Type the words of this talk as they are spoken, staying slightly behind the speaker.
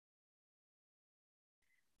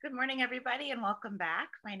Good morning, everybody, and welcome back.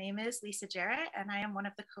 My name is Lisa Jarrett, and I am one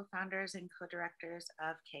of the co-founders and co-directors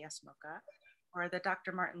of KSMoCA, or the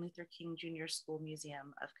Dr. Martin Luther King Jr. School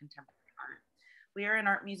Museum of Contemporary Art. We are an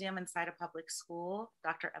art museum inside a public school,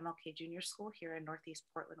 Dr. MLK Jr. School here in Northeast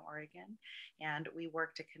Portland, Oregon, and we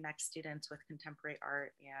work to connect students with contemporary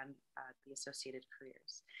art and the associated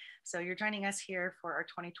careers. So you're joining us here for our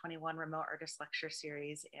 2021 Remote Artist Lecture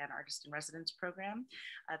Series and Artist in Residence program.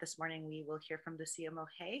 This morning we will hear from Lucia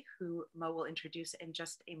Monge, who Mo will introduce in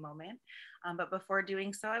just a moment. But before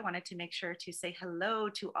doing so, I wanted to make sure to say hello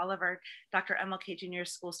to all of our Dr. MLK Jr.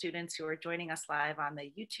 School students who are joining us live on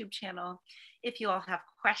the YouTube channel. If you all have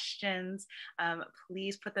questions,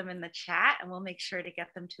 please put them in the chat and we'll make sure to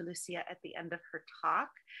get them to Lucia at the end of her talk.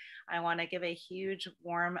 I want to give a huge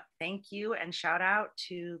warm thank you and shout out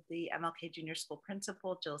to the MLK Junior School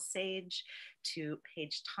principal, Jill Sage, to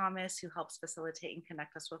Paige Thomas, who helps facilitate and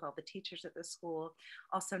connect us with all the teachers at the school,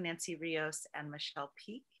 also Nancy Rios and Michelle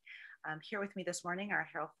Peak. Here with me this morning are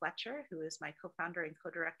Harold Fletcher, who is my co-founder and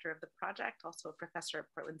co-director of the project, also a professor at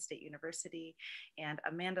Portland State University, and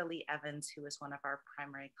Amanda Lee Evans, who is one of our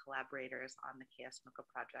primary collaborators on the KSMoCA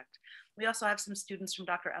project. We also have some students from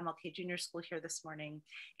Dr. MLK Jr. School here this morning,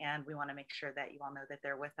 and we want to make sure that you all know that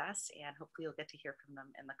they're with us, and hopefully you'll get to hear from them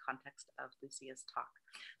in the context of Lucia's talk.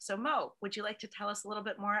 So Mo, would you like to tell us a little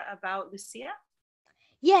bit more about Lucia?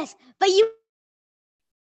 Yes, but you...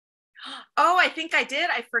 Oh, I think I did.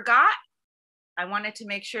 I forgot. I wanted to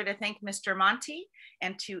make sure to thank Mr. Monty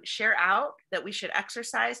and to share out that we should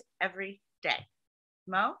exercise every day.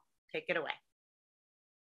 Mo, take it away.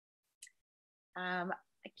 I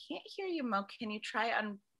can't hear you, Mo. Can you try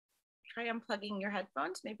unplugging your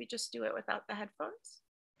headphones? Maybe just do it without the headphones.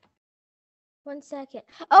 1 second.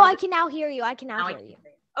 Oh, I can now hear you. I can now hear you.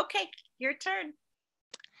 Okay, your turn.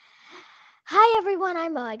 Hi, everyone.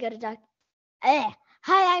 I'm Mo. I go to Dr.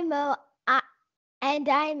 Hi, I'm Mo, and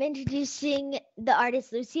I'm introducing the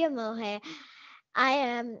artist Lucia Monge. I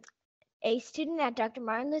am a student at Dr.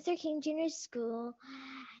 Martin Luther King Jr. School,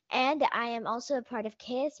 and I am also a part of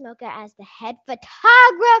KSMoCA as the head photographer.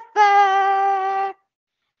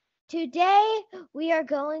 Today, we are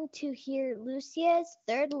going to hear Lucia's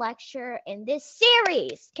third lecture in this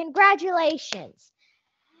series. Congratulations.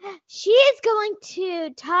 She is going to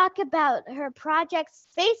talk about her project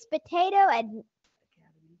Space Potato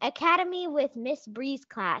Academy with Miss Bree's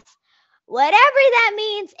class. Whatever that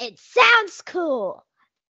means, it sounds cool.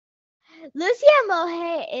 Lucia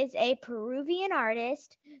Monge is a Peruvian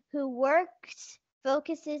artist who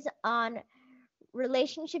focuses on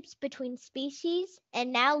relationships between species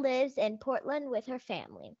and now lives in Portland with her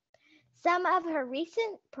family. Some of her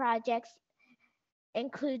recent projects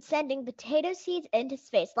include sending potato seeds into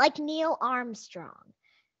space, like Neil Armstrong,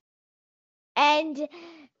 and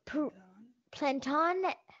Planton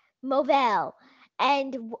Mobile,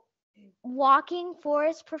 and walking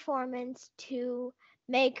forest performance to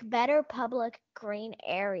make better public green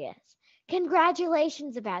areas.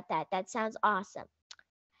 Congratulations about that. That sounds awesome.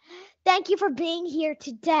 Thank you for being here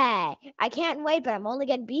today. I can't wait, but I'm only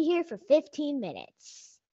going to be here for 15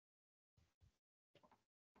 minutes.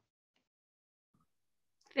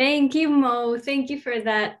 Thank you, Mo. Thank you for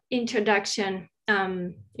that introduction.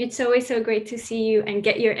 It's always so great to see you and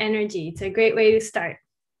get your energy. It's a great way to start.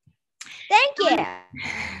 Thank you.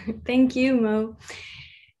 Thank you, Mo.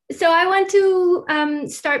 So I want to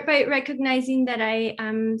start by recognizing that I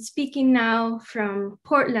am speaking now from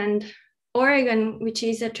Portland, Oregon, which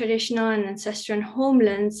is a traditional and ancestral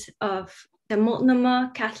homelands of the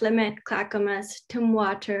Multnomah, Cathlamet, Clackamas,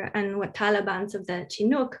 Tumwater, and Watala bands of the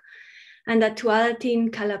Chinook, and the Tualatin,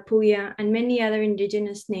 Kalapuya, and many other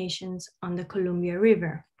indigenous nations on the Columbia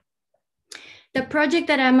River. The project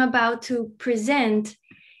that I'm about to present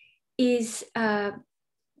is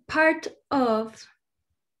part of,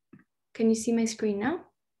 can you see my screen now?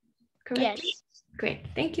 Correctly? Yes. Great,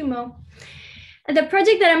 thank you, Mo. The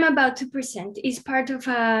project that I'm about to present is part of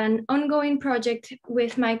an ongoing project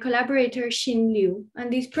with my collaborator, Xin Liu,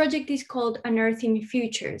 and this project is called Unearthing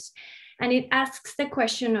Futures, and it asks the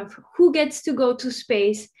question of who gets to go to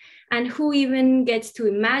space and who even gets to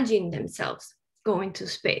imagine themselves going to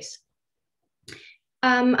space.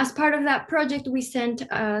 As part of that project, we sent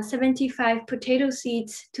 75 potato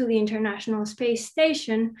seeds to the International Space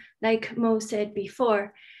Station, like Mo said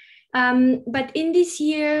before. But in this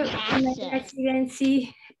year, my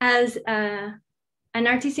residency as an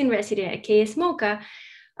artist in residence at KSMoCA,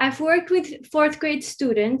 I've worked with fourth grade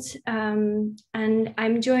students, and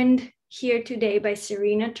I'm joined here today by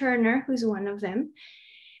Serena Turner, who's one of them.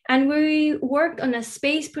 And we worked on a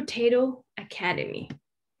Space Potato Academy.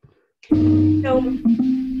 So,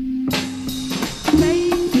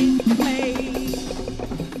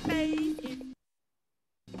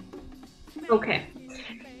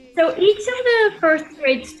 each of the first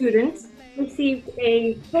grade students received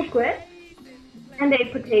a booklet and a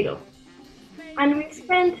potato. And we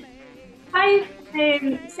spent 5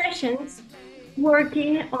 sessions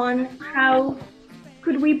working on how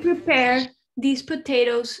could we prepare these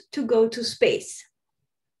potatoes to go to space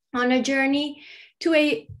on a journey to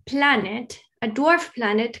a planet, a dwarf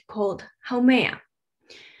planet called Haumea.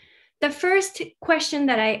 The first question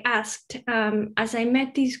that I asked as I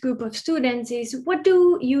met this group of students is, what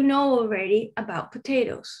do you know already about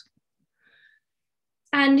potatoes?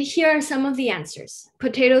 And here are some of the answers.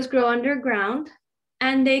 Potatoes grow underground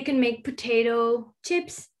and they can make potato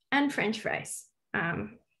chips and French fries.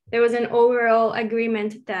 There was an overall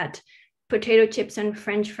agreement that potato chips and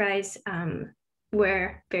French fries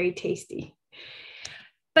were very tasty.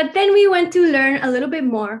 But then we went to learn a little bit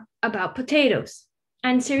more about potatoes.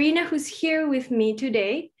 And Serena, who's here with me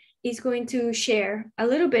today, is going to share a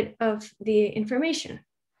little bit of the information.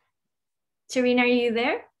 Serena, are you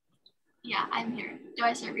there? Yeah, I'm here. Do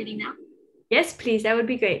I start reading now? Yes, please. That would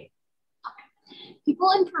be great. Okay. People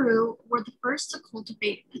in Peru were the first to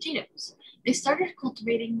cultivate potatoes. They started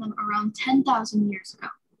cultivating them around 10,000 years ago.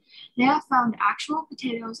 They have found actual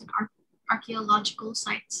potatoes in archaeological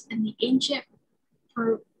sites, and the ancient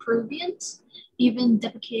Peruvians even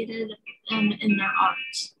depicted them in their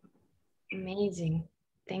art. Amazing.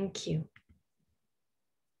 Thank you.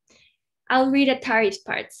 I'll read Atari's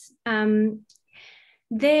parts.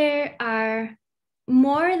 There are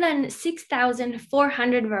more than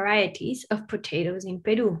 6,400 varieties of potatoes in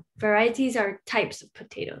Peru. Varieties are types of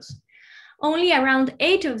potatoes. Only around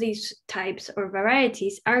 8 of these types or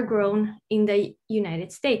varieties are grown in the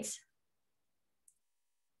United States.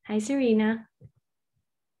 Hi, Serena.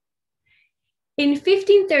 In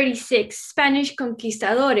 1536, Spanish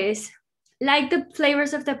conquistadores liked the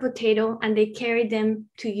flavors of the potato and they carried them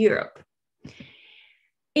to Europe.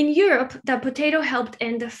 In Europe, the potato helped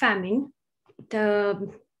end the famine,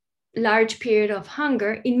 the large period of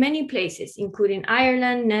hunger in many places, including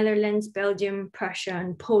Ireland, Netherlands, Belgium, Prussia,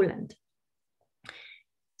 and Poland.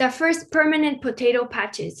 The first permanent potato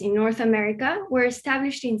patches in North America were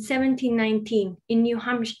established in 1719 in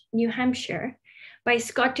New Hampshire by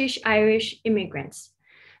Scottish-Irish immigrants.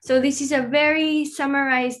 So this is a very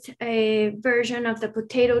summarized version of the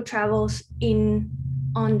potato travels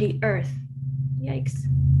on the earth. Yikes,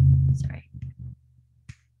 sorry.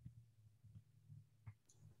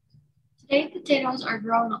 Today, potatoes are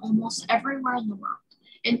grown almost everywhere in the world.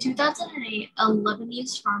 In 2008, a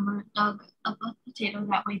Lebanese farmer dug up a potato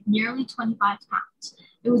that weighed nearly 25 pounds.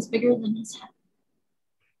 It was bigger than his head.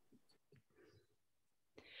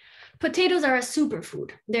 Potatoes are a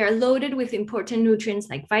superfood. They are loaded with important nutrients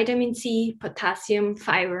like vitamin C, potassium,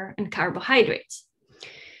 fiber, and carbohydrates.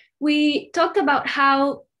 We talked about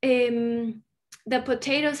how the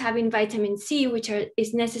potatoes having vitamin C, which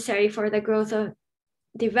is necessary for the growth of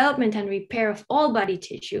development and repair of all body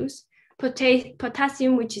tissues,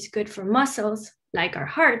 potassium, which is good for muscles like our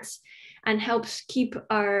hearts and helps keep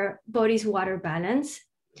our body's water balance.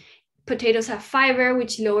 Potatoes have fiber,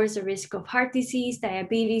 which lowers the risk of heart disease,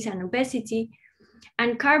 diabetes, and obesity,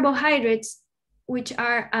 and carbohydrates, which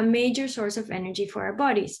are a major source of energy for our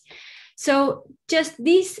bodies. So just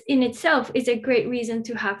this in itself is a great reason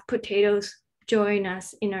to have potatoes join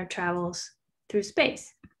us in our travels through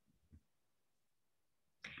space.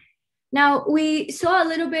 Now, we saw a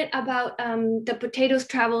little bit about the potatoes'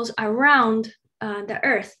 travels around the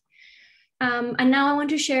Earth. And now I want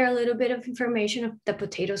to share a little bit of information of the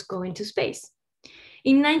potatoes going to space.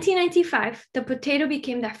 In 1995, the potato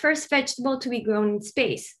became the first vegetable to be grown in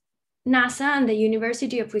space. NASA and the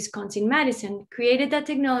University of Wisconsin-Madison created the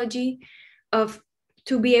technology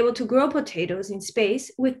to be able to grow potatoes in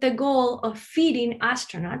space with the goal of feeding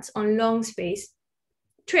astronauts on long space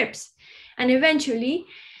trips, and eventually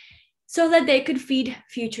so that they could feed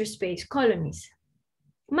future space colonies.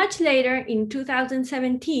 Much later, in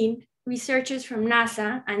 2017, researchers from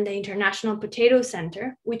NASA and the International Potato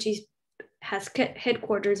Center, which has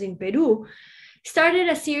headquarters in Peru, started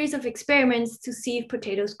a series of experiments to see if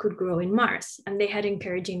potatoes could grow in Mars, and they had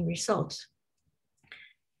encouraging results.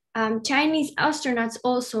 Chinese astronauts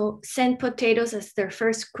also sent potatoes as their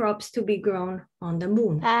first crops to be grown on the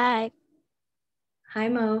moon. Hi. Hi,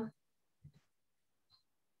 Mo.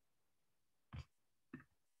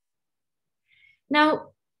 Now,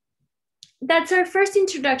 that's our first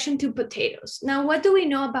introduction to potatoes. Now, what do we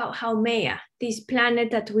know about Haumea, this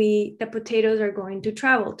planet that the potatoes are going to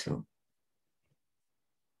travel to?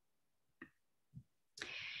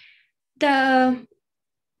 The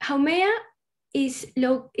Haumea is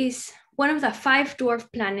one of the 5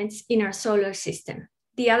 dwarf planets in our solar system.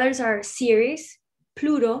 The others are Ceres,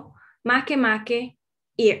 Pluto, Makemake,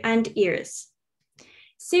 and Eris.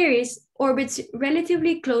 Ceres orbits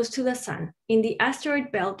relatively close to the Sun in the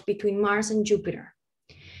asteroid belt between Mars and Jupiter.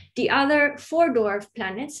 The other 4 dwarf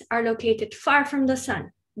planets are located far from the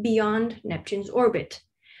Sun, beyond Neptune's orbit.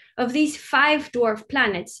 Of these 5 dwarf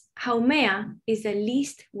planets, Haumea is the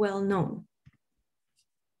least well known.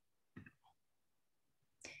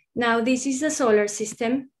 Now, this is the solar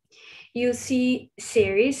system. You see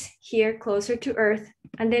Ceres here closer to Earth,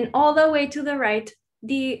 and then all the way to the right,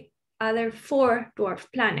 the other 4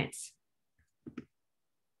 dwarf planets.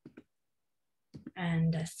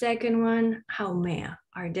 And the second one, Haumea,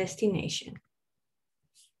 our destination.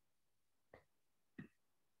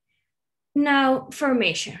 Now,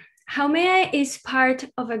 formation. Haumea is part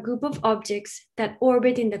of a group of objects that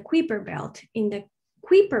orbit in the Kuiper belt. In the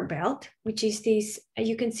Kuiper belt, which is this,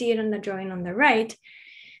 you can see it on the drawing on the right,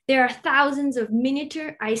 there are thousands of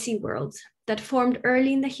miniature icy worlds that formed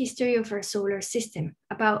early in the history of our solar system,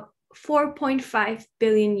 about 4.5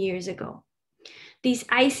 billion years ago. These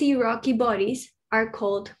icy rocky bodies are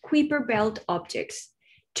called Kuiper belt objects,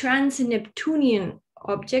 trans-Neptunian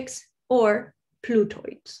objects, or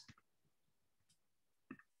Plutoids.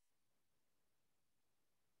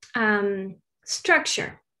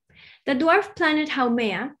 Structure. The dwarf planet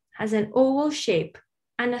Haumea has an oval shape,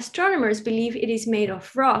 and astronomers believe it is made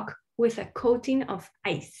of rock with a coating of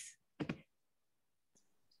ice.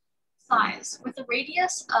 Size. With a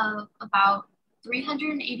radius of about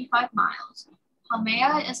 385 miles,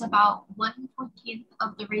 Haumea is about 1/14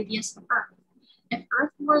 of the radius of Earth. If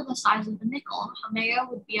Earth were the size of a nickel, Haumea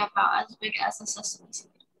would be about as big as a sesame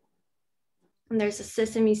seed. And there's a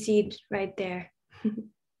sesame seed right there.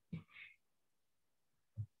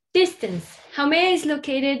 Distance. Haumea is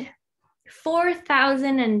located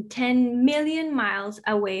 4,010 million miles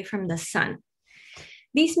away from the Sun.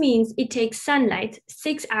 This means it takes sunlight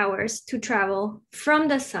 6 hours to travel from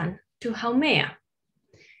the Sun to Haumea.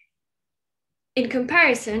 In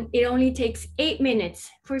comparison, it only takes 8 minutes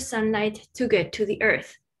for sunlight to get to the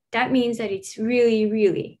Earth. That means that it's really,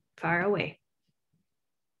 really far away.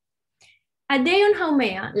 A day on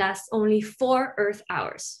Haumea lasts only 4 Earth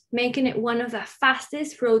hours, making it one of the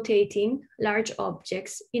fastest rotating large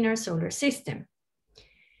objects in our solar system.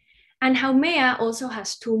 And Haumea also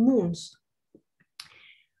has 2 moons.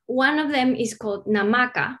 One of them is called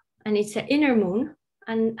Namaka, and it's the inner moon,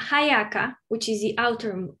 and Hayaka, which is the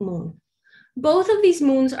outer moon. Both of these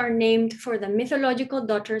moons are named for the mythological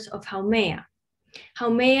daughters of Haumea.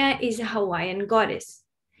 Haumea is a Hawaiian goddess.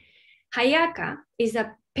 Hayaka is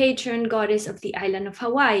the patron goddess of the island of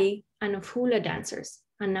Hawaii and of hula dancers,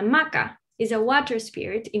 and Namaka is a water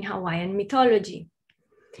spirit in Hawaiian mythology.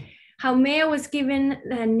 Haumea was given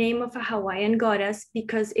the name of a Hawaiian goddess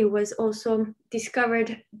because it was also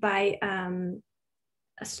discovered by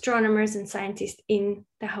astronomers and scientists in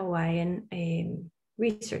the Hawaiian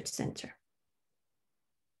Research Center.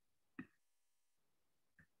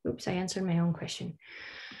 Oops, I answered my own question.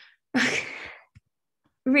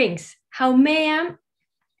 Rings. Haumea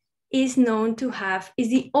is known to have, is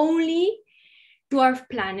the only dwarf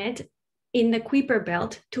planet in the Kuiper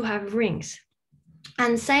belt to have rings.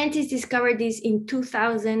 And scientists discovered this in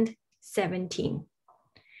 2017.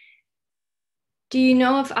 Do you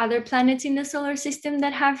know of other planets in the solar system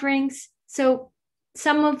that have rings? So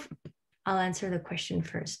I'll answer the question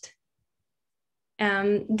first.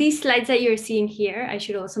 These slides that you're seeing here, I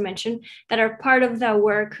should also mention, that are part of the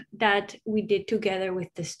work that we did together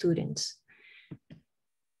with the students.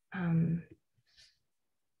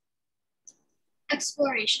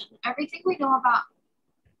 Exploration. Everything we know about...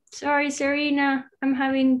 Sorry, Serena, I'm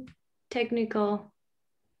having technical...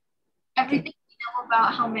 Everything we know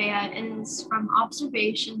about Haumea is from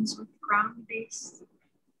observations with ground-based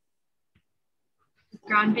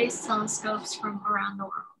telescopes from around the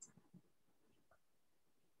world.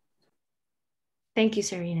 Thank you,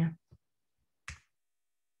 Serena.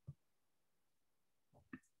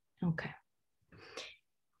 Okay.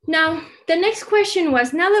 Now, the next question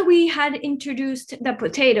was, now that we had introduced the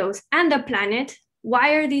potatoes and the planet,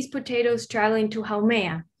 why are these potatoes traveling to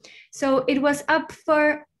Haumea? So it was up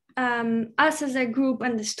for us as a group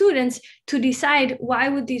and the students to decide why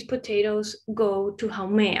would these potatoes go to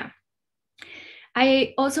Haumea.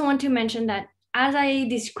 I also want to mention that as I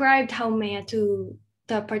described Haumea to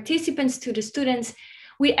the participants, to the students,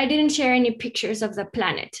 I didn't share any pictures of the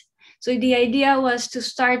planet. So the idea was to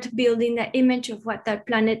start building the image of what that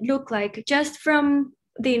planet looked like just from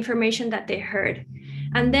the information that they heard.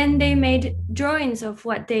 And then they made drawings of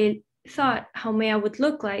what they thought Haumea would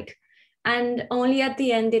look like. And only at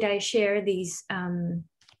the end did I share these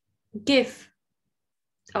GIF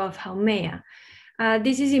of Haumea.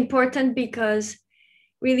 This is important because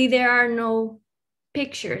really there are no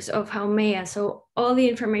pictures of Haumea. So all the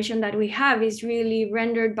information that we have is really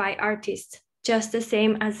rendered by artists, just the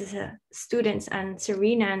same as the students and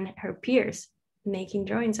Serena and her peers making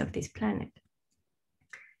drawings of this planet.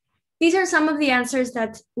 These are some of the answers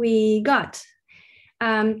that we got.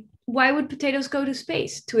 Why would potatoes go to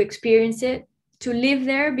space? To experience it, to live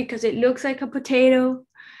there because it looks like a potato,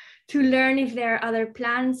 to learn if there are other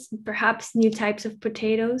plants, perhaps new types of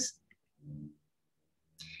potatoes.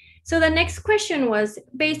 So the next question was,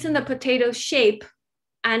 based on the potato's shape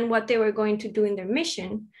and what they were going to do in their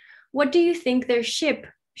mission, what do you think their ship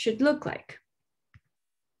should look like?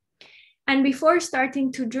 And before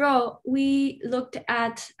starting to draw, we looked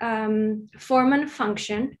at form and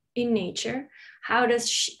function in nature. How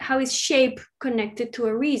is shape connected to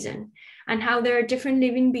a reason, and how there are different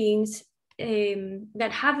living beings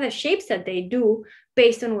that have the shapes that they do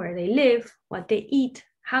based on where they live, what they eat,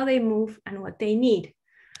 how they move, and what they need.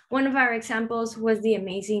 One of our examples was the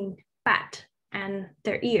amazing bat and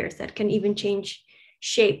their ears that can even change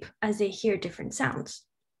shape as they hear different sounds.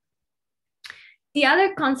 The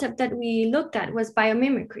other concept that we looked at was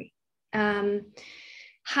biomimicry,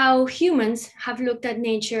 how humans have looked at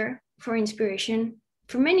nature for inspiration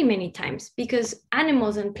for many, many times, because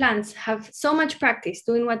animals and plants have so much practice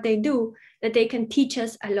doing what they do that they can teach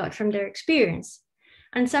us a lot from their experience.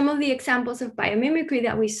 And some of the examples of biomimicry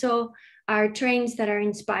that we saw are trains that are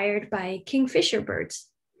inspired by kingfisher birds.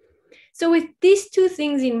 So with these two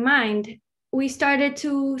things in mind, we started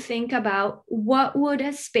to think about what would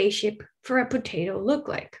a spaceship for a potato look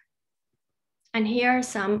like. And here are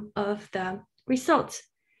some of the results.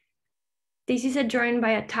 This is a drawing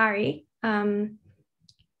by Atari.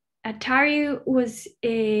 Atari was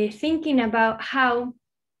thinking about how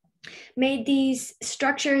made these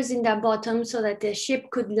structures in the bottom so that the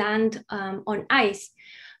ship could land on ice.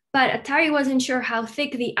 But Atari wasn't sure how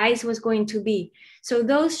thick the ice was going to be. So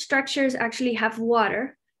those structures actually have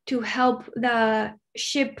water to help the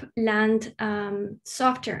ship land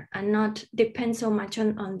softer and not depend so much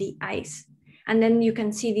on the ice. And then you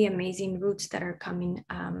can see the amazing roots that are coming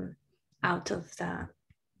out of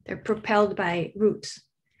they're propelled by roots.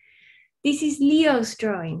 This is Leo's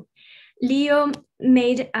drawing. Leo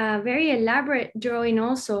made a very elaborate drawing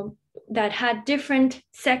also that had different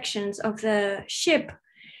sections of the ship,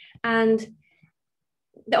 and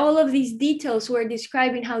all of these details were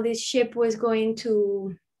describing how this ship was going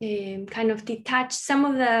to kind of detach. Some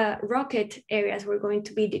of the rocket areas were going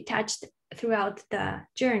to be detached throughout the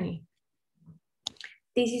journey.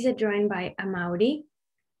 This is a drawing by Amauri.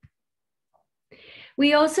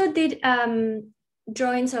 We also did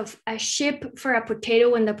drawings of a ship for a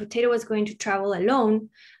potato when the potato was going to travel alone,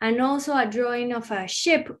 and also a drawing of a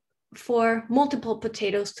ship for multiple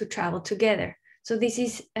potatoes to travel together. So this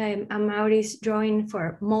is Amauri's drawing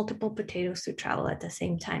for multiple potatoes to travel at the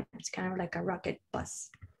same time. It's kind of like a rocket bus.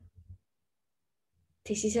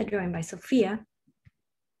 This is a drawing by Sophia.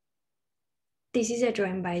 This is a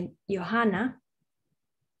drawing by Johanna.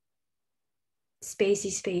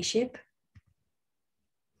 Spacey spaceship.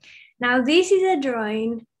 Now this is a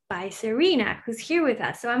drawing by Serena, who's here with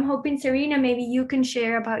us. So I'm hoping, Serena, maybe you can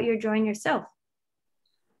share about your drawing yourself.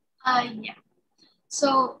 Yeah.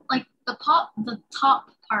 So like the top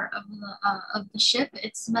part of the ship,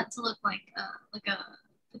 it's meant to look like a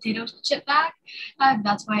potato chip bag.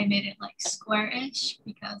 That's why I made it like square-ish,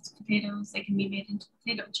 because potatoes, they can be made into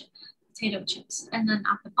potato chips. And then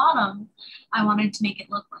at the bottom, I wanted to make it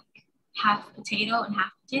look like half potato and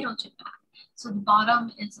half potato chip bag. So the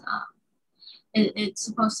bottom is it's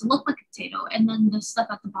supposed to look like a potato, and then the stuff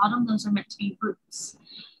at the bottom, those are meant to be roots.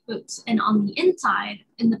 And on the inside,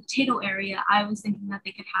 in the potato area, I was thinking that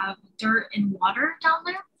they could have dirt and water down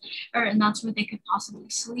there, and that's where they could possibly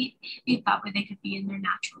sleep. If that way they could be in their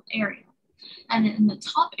natural area. And in the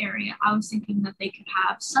top area, I was thinking that they could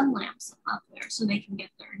have sun lamps up there so they can get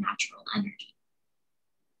their natural energy.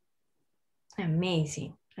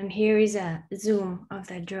 Amazing. And here is a zoom of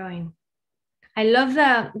that drawing. I love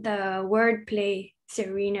the word play,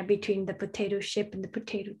 Serena, between the potato ship and the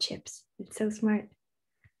potato chips. It's so smart.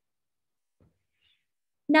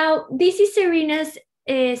 Now, this is Serena's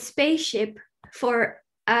spaceship for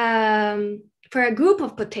a group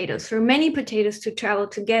of potatoes, for many potatoes to travel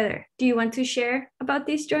together. Do you want to share about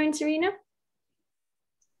this drawing, Serena?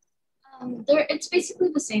 It's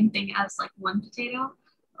basically the same thing as like one potato.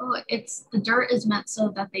 The dirt is meant so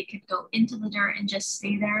that they could go into the dirt and just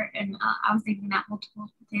stay there. And I was thinking that multiple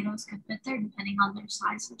potatoes could fit there depending on their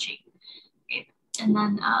size and shape. Okay. And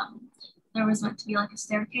then there was meant to be like a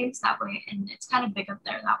staircase that way, and it's kind of big up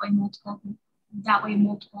there. That way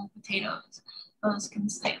multiple potatoes those can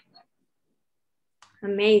stay up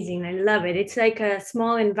there. Amazing, I love it. It's like a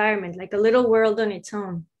small environment, like a little world on its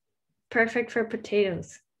own. Perfect for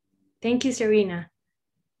potatoes. Thank you, Serena.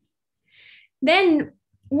 Then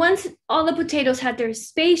once all the potatoes had their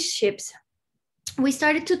spaceships, we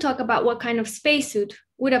started to talk about what kind of spacesuit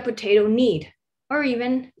would a potato need or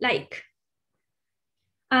even like.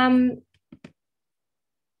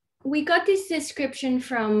 We got this description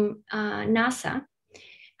from NASA,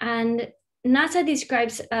 and NASA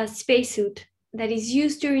describes a spacesuit that is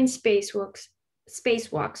used during spacewalks.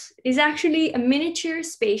 Is actually a miniature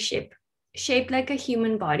spaceship shaped like a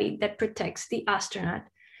human body that protects the astronaut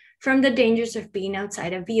from the dangers of being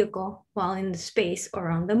outside a vehicle while in the space or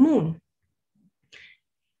on the moon.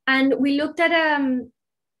 And we looked at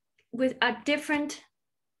different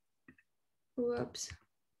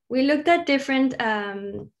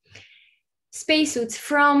spacesuits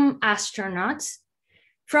from astronauts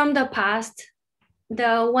from the past,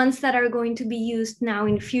 the ones that are going to be used now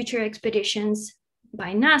in future expeditions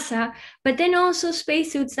by NASA, but then also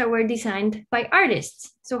spacesuits that were designed by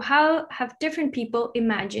artists. So how have different people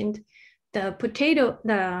imagined the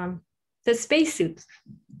spacesuits?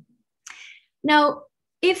 Now,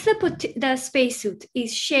 if the spacesuit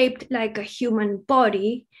is shaped like a human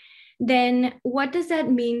body, then what does that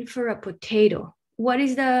mean for a potato? What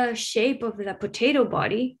is the shape of the potato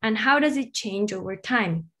body and how does it change over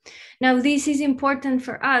time? Now, this is important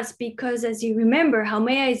for us because, as you remember,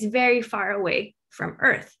 Haumea is very far away from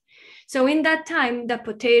Earth. So in that time, the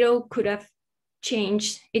potato could have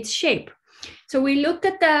changed its shape. So we looked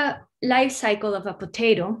at the life cycle of a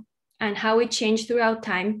potato and how it changed throughout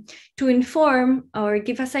time to inform or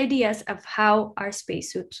give us ideas of how our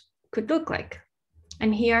spacesuits could look like.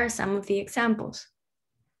 And here are some of the examples.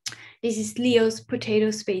 This is Leo's potato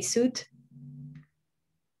spacesuit,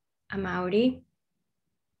 Amaury,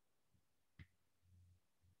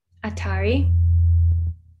 Atari,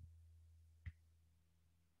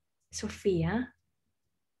 Sophia,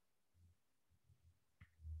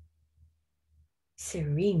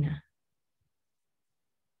 Serena.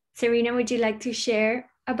 Serena, would you like to share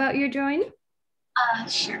about your drawing?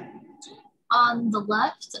 Sure. On the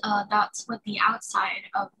left, that's what the outside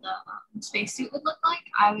of the spacesuit would look like.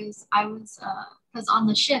 I was because on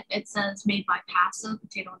the ship it says made by PASA,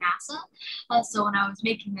 Potato NASA. So when I was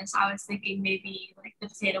making this, I was thinking maybe like the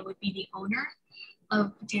potato would be the owner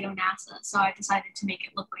of Potato NASA. So I decided to make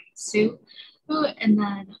it look like a suit. And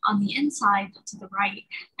then on the inside to the right,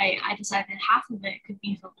 I decided half of it could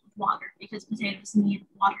be filled with water because potatoes need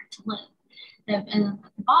water to live. And then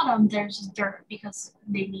at the bottom, there's dirt because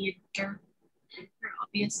they need dirt,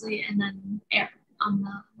 obviously, and then air on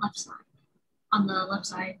the left side of the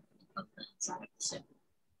inside of the suit.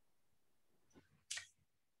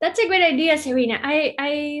 That's a great idea, Serena.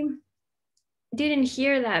 I didn't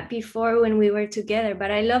hear that before when we were together, but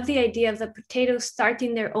I love the idea of the potatoes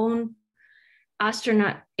starting their own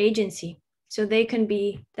astronaut agency so they can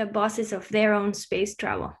be the bosses of their own space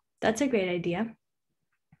travel. That's a great idea.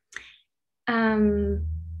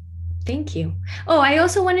 Thank you. Oh, I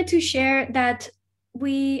also wanted to share that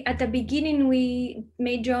at the beginning, we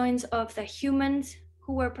made drawings of the humans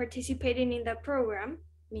who were participating in the program,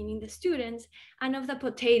 meaning the students, and of the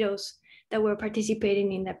potatoes that were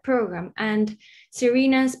participating in the program. And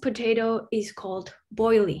Serena's potato is called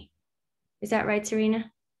Boily. Is that right,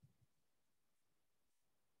 Serena?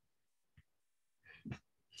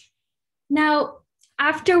 Now,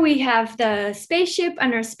 after we have the spaceship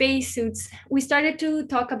and our spacesuits, we started to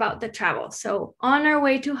talk about the travel. So on our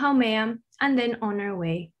way to Haumea and then on our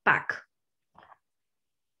way back.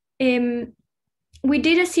 We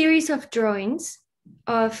did a series of drawings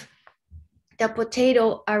of the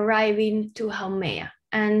potato arriving to Haumea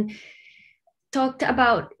and talked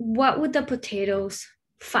about what would the potatoes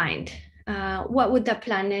find. What would the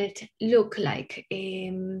planet look like?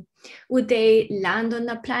 Would they land on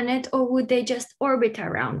the planet or would they just orbit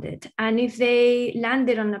around it? And if they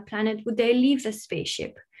landed on the planet, would they leave the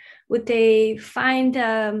spaceship? Would they find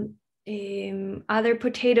other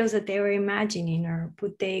potatoes that they were imagining, or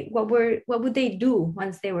what would they do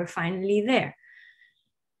once they were finally there?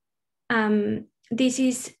 This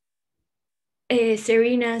is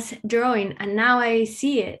Serena's drawing, and now I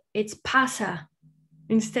see it. It's PASA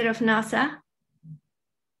instead of NASA.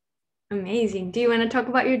 Amazing. Do you want to talk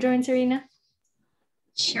about your drawing, Serena?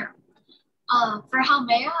 Sure. For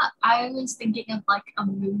Haumea, I was thinking of like a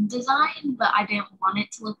moon design, but I didn't want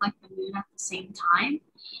it to look like the moon at the same time.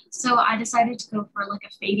 So I decided to go for like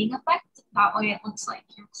a fading effect. That way it looks like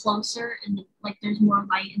you're closer and like there's more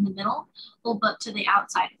light in the middle, but to the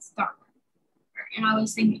outside it's darker. And I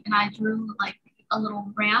was thinking, and I drew like a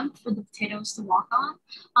little ramp for the potatoes to walk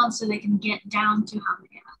on, so they can get down to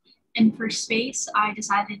Haumea. And for space, I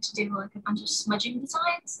decided to do like a bunch of smudging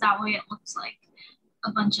designs. That way it looks like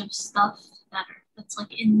a bunch of stuff that's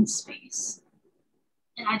like in space.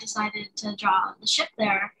 And I decided to draw the ship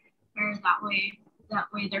there, or that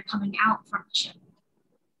way they're coming out from the ship.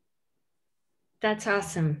 That's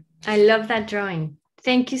awesome. I love that drawing.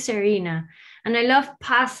 Thank you, Serena. And I love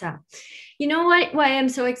PASA. You know why I'm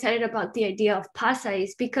so excited about the idea of PASA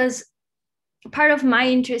is because part of my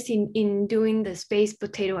interest in doing the Space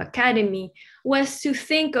Potato Academy was to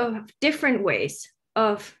think of different ways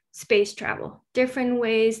of space travel, different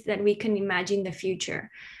ways that we can imagine the future.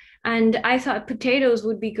 And I thought potatoes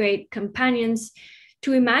would be great companions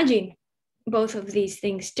to imagine both of these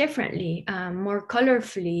things differently, more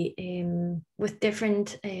colorfully, with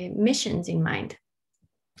different missions in mind.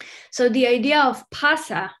 So the idea of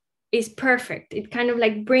PASA is perfect. It kind of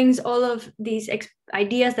like brings all of these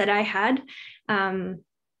ideas that I had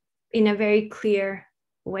in a very clear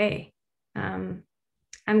way. I'm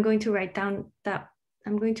going to write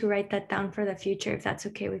that down for the future, if that's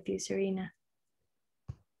okay with you, Serena.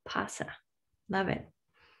 PASA, love it.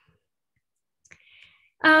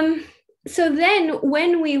 So then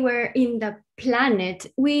when we were in the planet,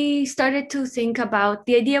 we started to think about,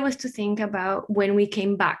 the idea was to think about when we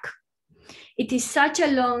came back. It is such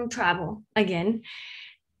a long travel again.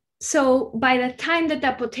 So by the time that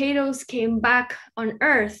the potatoes came back on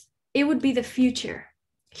Earth, it would be the future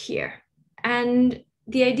here. And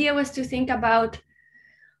the idea was to think about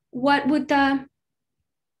what would the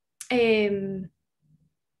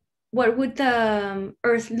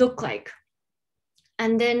Earth look like?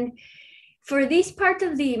 And then for this part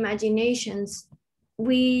of the imaginations,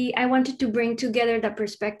 I wanted to bring together the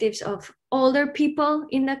perspectives of older people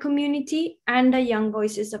in the community and the young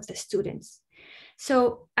voices of the students.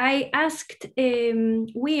 So we asked,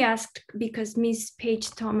 because Miss Paige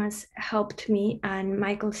Thomas helped me and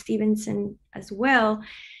Michael Stevenson as well,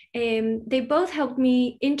 they both helped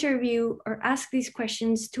me interview or ask these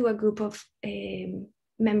questions to a group of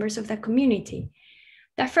members of the community.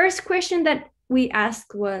 The first question that we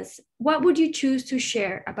asked was, what would you choose to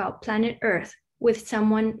share about planet Earth with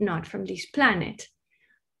someone not from this planet?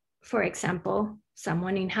 For example,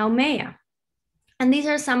 someone in Haumea. And these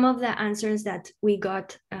are some of the answers that we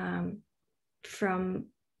got from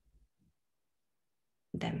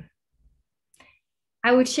them.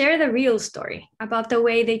 I would share the real story about the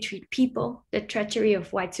way they treat people, the treachery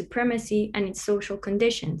of white supremacy and its social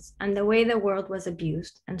conditions, and the way the world was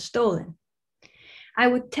abused and stolen. I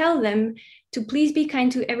would tell them to please be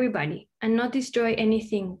kind to everybody and not destroy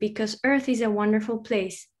anything, because Earth is a wonderful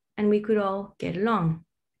place and we could all get along.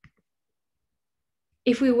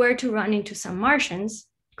 If we were to run into some Martians,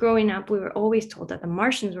 growing up, we were always told that the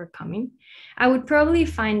Martians were coming, I would probably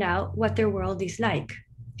find out what their world is like,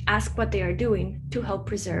 ask what they are doing to help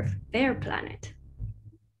preserve their planet.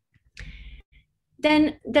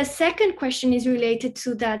 Then the second question is related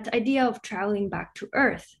to that idea of traveling back to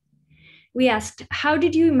Earth. We asked, how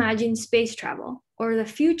did you imagine space travel or the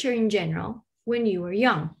future in general when you were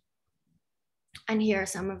young? And here are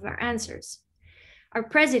some of our answers. Our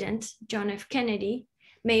president, John F. Kennedy,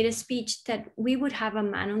 made a speech that we would have a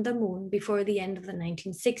man on the moon before the end of the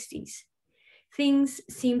 1960s. Things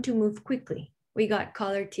seemed to move quickly. We got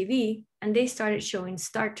color TV and they started showing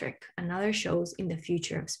Star Trek and other shows in the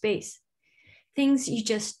future of space. Things you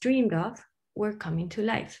just dreamed of were coming to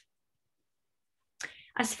life.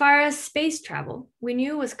 As far as space travel, we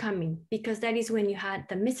knew it was coming because that is when you had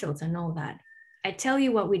the missiles and all that. I tell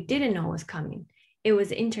you what we didn't know was coming. It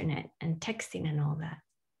was internet and texting and all that.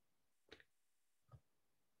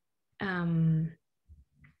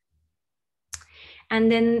 And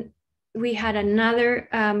then we had another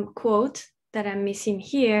quote that I'm missing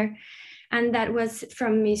here, and that was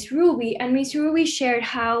from Miss Ruby. And Miss Ruby shared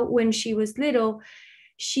how when she was little,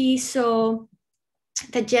 she saw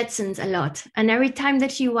the Jetsons a lot. And every time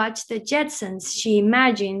that she watched the Jetsons, she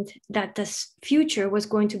imagined that the future was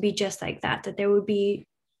going to be just like that, that there would be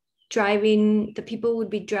the people would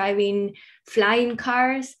be driving flying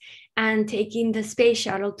cars and taking the space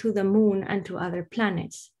shuttle to the moon and to other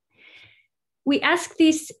planets. I asked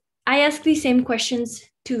these same questions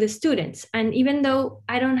to the students. And even though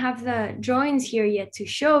I don't have the drawings here yet to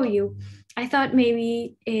show you, I thought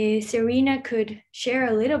maybe Serena could share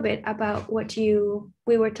a little bit about what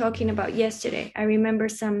we were talking about yesterday. I remember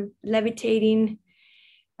some levitating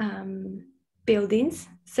buildings.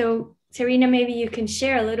 So Serena, maybe you can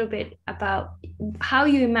share a little bit about how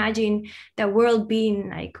you imagine the world being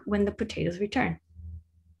like when the potatoes return.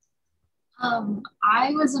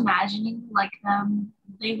 I was imagining like them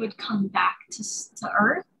they would come back to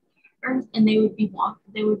Earth, and they would be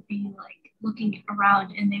like looking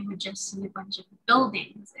around, and they would just see a bunch of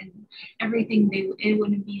buildings and everything. It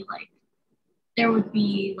wouldn't be like, there would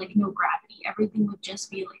be like no gravity. Everything would just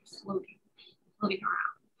be like floating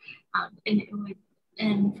around.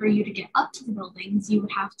 And for you to get up to the buildings, you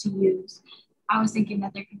would have to use, I was thinking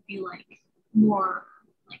that there could be like more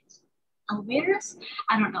like elevators.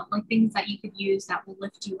 I don't know, like things that you could use that will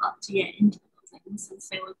lift you up to get into the buildings, since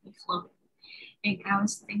they would be floating. And I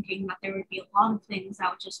was thinking that there would be a lot of things that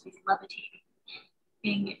would just be levitating.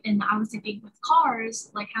 And I was thinking with cars,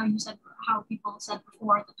 like how people said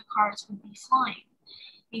before that the cars would be flying,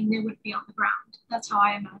 and they would be on the ground. That's how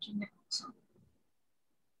I imagined it also.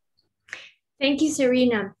 Thank you,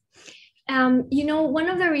 Serena. One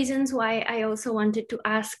of the reasons why I also wanted to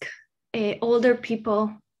ask older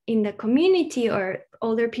people in the community, or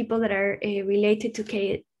older people that are related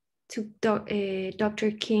to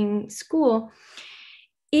Dr. King School,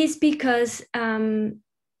 is because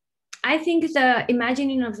I think the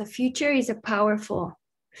imagining of the future is a powerful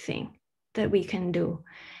thing that we can do.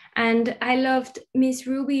 And I loved Miss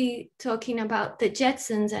Ruby talking about the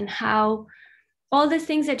Jetsons and how all the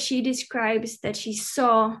things that she describes that she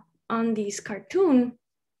saw on this cartoon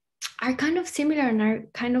are kind of similar and are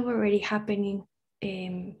kind of already happening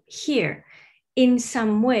here in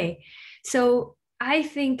some way. So I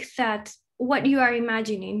think that what you are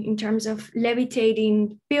imagining in terms of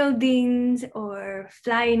levitating buildings or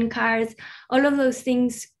flying cars, all of those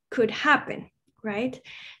things could happen, right?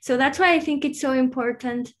 So that's why I think it's so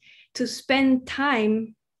important to spend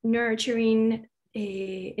time nurturing,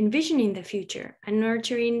 envisioning the future and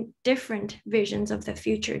nurturing different visions of the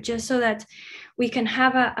future, just so that we can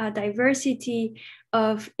have a diversity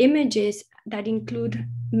of images that include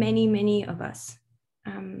many, many of us.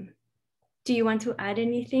 Do you want to add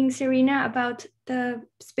anything, Serena, about the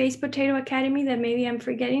Space Potato Academy that maybe I'm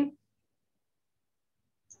forgetting?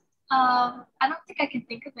 I don't think I can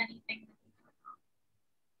think of anything.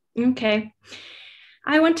 Okay.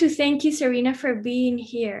 I want to thank you, Serena, for being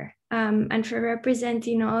here and for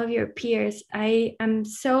representing all of your peers. I am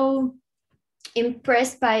so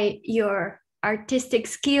impressed by your artistic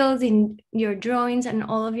skills in your drawings and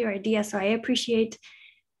all of your ideas. So I appreciate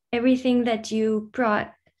everything that you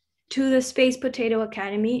brought to the Space Potato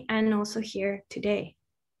Academy and also here today.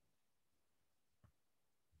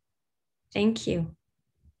 Thank you.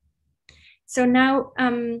 So now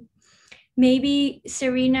maybe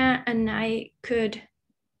Serena and I could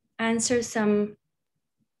answer some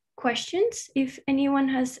questions if anyone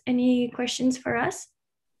has any questions for us.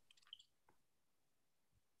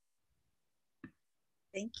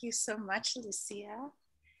 Thank you so much, Lucia.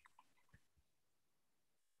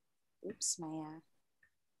 Oops, Maya.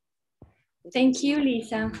 Thank you,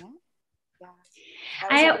 Lisa. Yeah.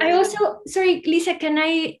 I also, sorry, Lisa, can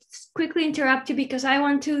I quickly interrupt you, because I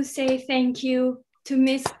want to say thank you to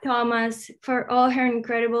Miss Thomas for all her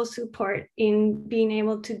incredible support in being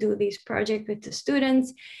able to do this project with the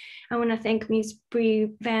students. I want to thank Miss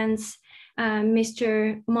Bree Vance,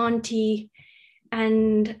 Mr. Monty,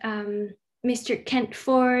 and Mr. Kent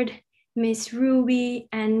Ford, Miss Ruby,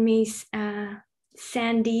 and Miss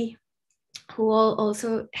Sandy, who all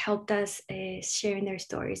also helped us sharing their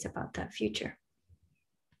stories about the future.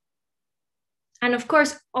 And of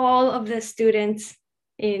course, all of the students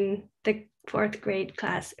in the 4th grade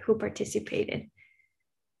class who participated,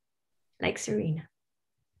 like Serena.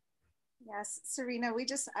 Yes, Serena,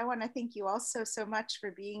 I want to thank you also so much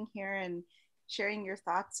for being here and sharing your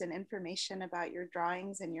thoughts and information about your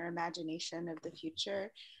drawings and your imagination of the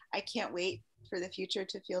future. I can't wait for the future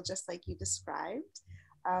to feel just like you described.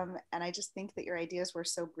 And I just think that your ideas were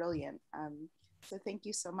so brilliant. So thank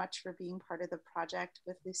you so much for being part of the project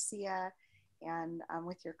with Lucia and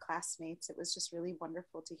with your classmates. It was just really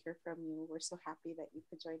wonderful to hear from you. We're so happy that you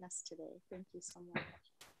could join us today. Thank you so much.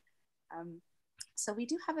 So we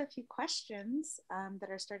do have a few questions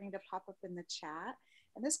that are starting to pop up in the chat.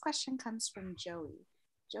 And this question comes from Joey.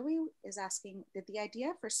 Joey is asking, did the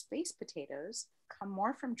idea for space potatoes come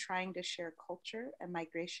more from trying to share culture and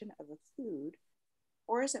migration of a food,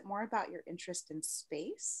 or is it more about your interest in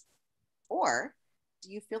space? Or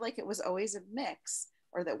do you feel like it was always a mix,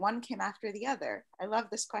 or that one came after the other? I love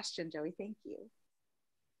this question, Joey. Thank you.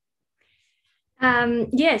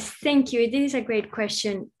 Yes, thank you. This is a great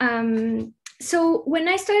question. So when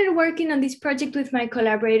I started working on this project with my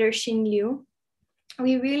collaborator, Xin Liu,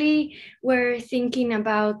 we really were thinking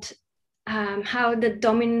about how the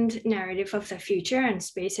dominant narrative of the future and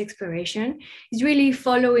space exploration is really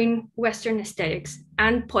following Western aesthetics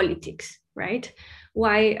and politics, right?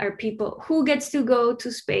 why are people, who gets to go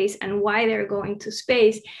to space and why they're going to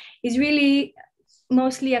space, is really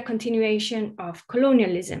mostly a continuation of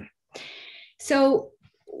colonialism. So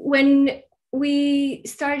when we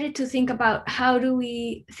started to think about how do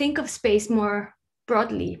we think of space more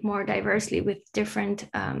broadly, more diversely, with different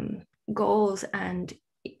goals and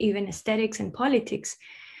even aesthetics and politics,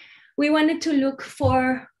 we wanted to look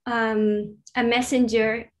for a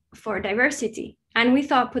messenger for diversity. And we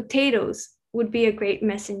thought potatoes would be a great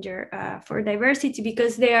messenger for diversity,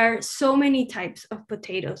 because there are so many types of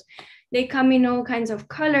potatoes. They come in all kinds of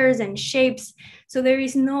colors and shapes. So there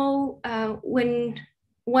is no, when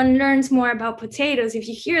one learns more about potatoes, if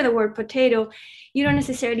you hear the word potato, you don't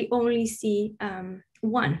necessarily only see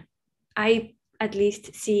one. I at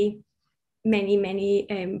least see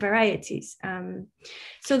many varieties.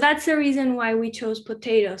 So that's the reason why we chose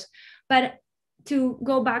potatoes. But to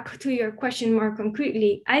go back to your question more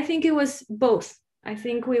concretely, I think it was both. I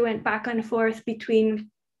think we went back and forth between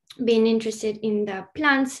being interested in the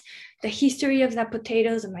plants, the history of the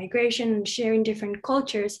potatoes, the migration, and sharing different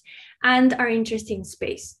cultures, and our interest in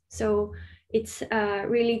space. So it's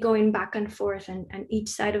really going back and forth, and each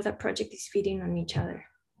side of the project is feeding on each other.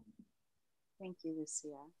 Thank you,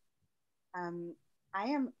 Lucia. I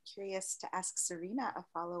am curious to ask Serena a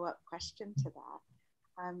follow-up question to that.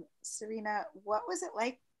 Serena, what was it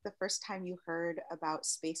like the first time you heard about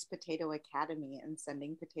Space Potato Academy and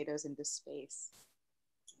sending potatoes into space?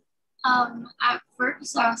 At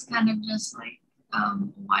first, I was kind of just like,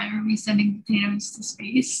 why are we sending potatoes to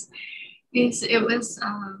space? Because it was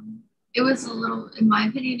a little, in my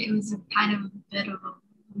opinion, it was a kind of a bit of a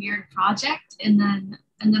weird project, and then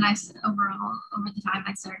I overall, over the time,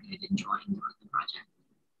 I started enjoying the project.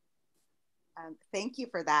 Thank you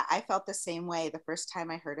for that. I felt the same way the first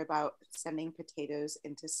time I heard about sending potatoes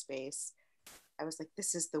into space. I was like,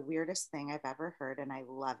 this is the weirdest thing I've ever heard, and I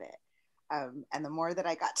love it. And the more that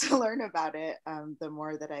I got to learn about it, the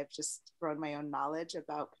more that I've just grown my own knowledge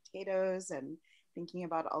about potatoes and thinking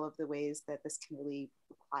about all of the ways that this can really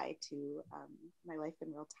apply to my life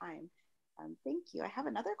in real time. Thank you. I have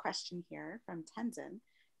another question here from Tenzin.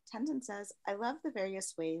 Tenzin says, I love the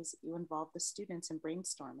various ways you involve the students in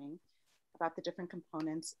brainstorming about the different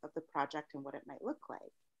components of the project and what it might look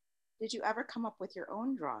like. Did you ever come up with your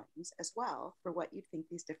own drawings as well for what you think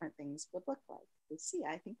these different things would look like? Lucia,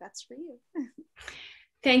 I think that's for you.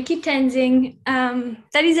 Thank you, Tenzin.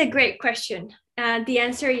 That is a great question. The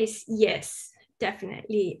answer is yes,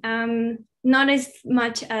 definitely. Not as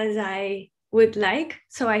much as I would like.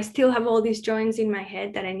 So I still have all these drawings in my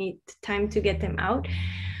head that I need time to get them out.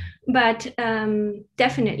 But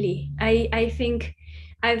definitely, I think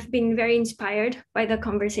I've been very inspired by the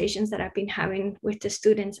conversations that I've been having with the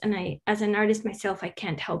students. And I, as an artist myself, I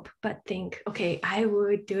can't help but think, okay, I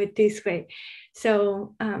would do it this way.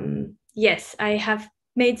 So yes, I have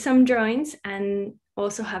made some drawings and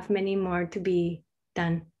also have many more to be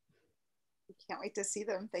done. Can't wait to see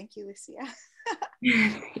them. Thank you, Lucia.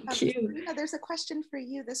 Thank you. Serena, there's a question for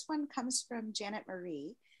you. This one comes from Janet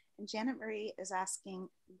Marie. And Janet Marie is asking,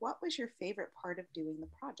 what was your favorite part of doing the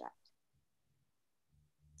project?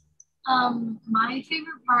 My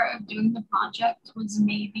favorite part of doing the project was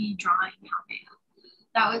maybe drawing Alvea.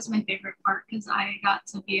 That was my favorite part because I got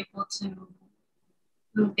to be able to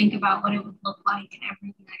think about what it would look like and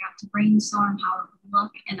everything. I got to brainstorm how it would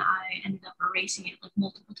look, and I ended up erasing it like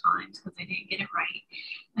multiple times because I didn't get it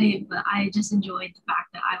right. But I just enjoyed the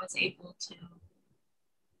fact that I was able to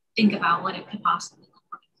think about what it could possibly look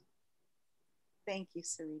like. Thank you,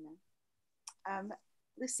 Serena.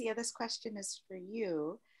 Lucia, this question is for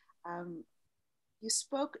you. You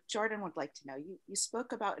spoke, Jordan would like to know, you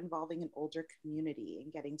spoke about involving an older community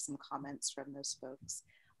and getting some comments from those folks.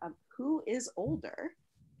 Who is older,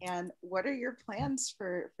 and what are your plans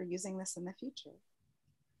for using this in the future?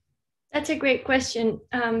 That's a great question.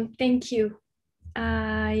 Thank you.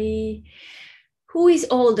 Who is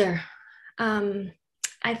older?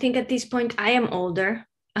 I think at this point I am older,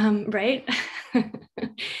 right?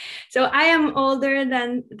 So I am older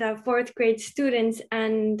than the fourth grade students,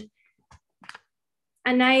 and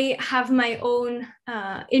I have my own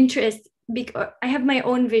interest. I have my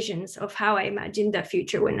own visions of how I imagined the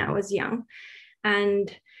future when I was young, and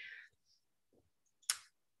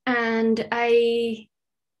I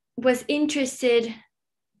was interested.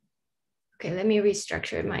 Okay, let me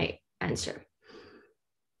restructure my answer.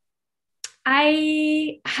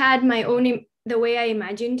 I had my own, the way I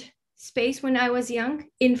imagined space when I was young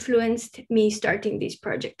influenced me starting this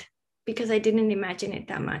project because I didn't imagine it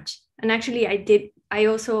that much. And actually I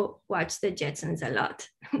also watched the Jetsons a lot,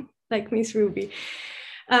 like Miss Ruby,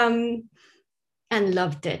 and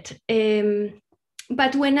loved it.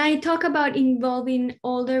 but when I talk about involving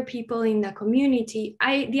older people in the community,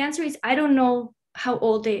 the answer is I don't know how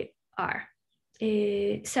old they are.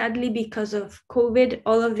 Sadly, because of COVID,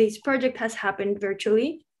 all of this project has happened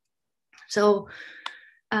virtually. So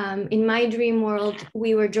in my dream world,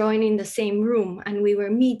 we were joining in the same room and we were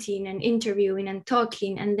meeting and interviewing and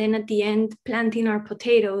talking. And then at the end, planting our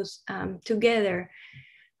potatoes together,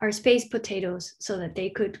 our space potatoes, so that they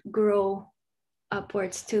could grow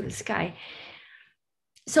upwards to the sky.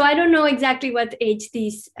 So I don't know exactly what age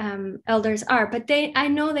these elders are, but I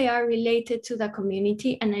know they are related to the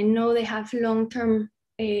community, and I know they have long-term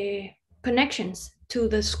connections to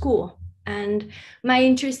the school. And my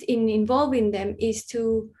interest in involving them is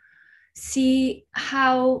to see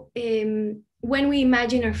how, when we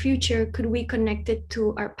imagine our future, could we connect it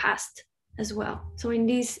to our past as well. So in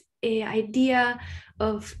this idea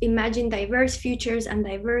of imagine diverse futures and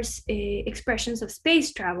diverse expressions of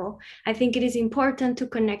space travel, I think it is important to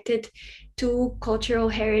connect it to cultural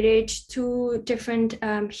heritage, to different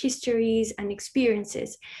histories and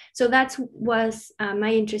experiences. So that was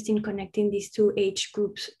my interest in connecting these two age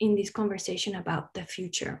groups in this conversation about the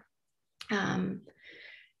future.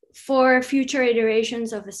 For future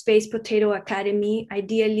iterations of a Space Potato Academy,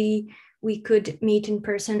 ideally, we could meet in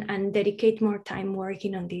person and dedicate more time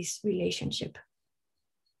working on this relationship.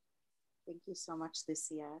 Thank you so much,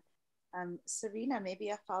 Lucia. Serena, maybe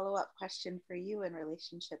a follow-up question for you in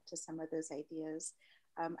relationship to some of those ideas.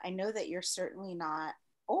 I know that you're certainly not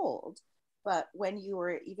old, but when you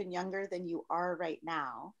were even younger than you are right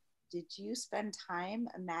now, did you spend time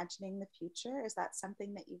imagining the future? Is that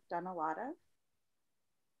something that you've done a lot of?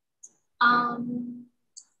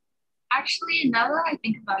 Actually, now that I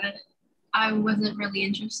think about it, I wasn't really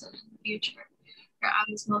interested in the future. I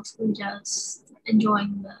was mostly just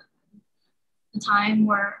enjoying the time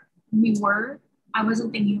where we were. I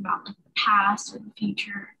wasn't thinking about like the past or the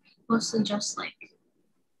future, mostly just like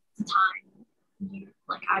the time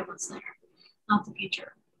like I was there, not the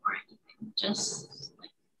future or anything, just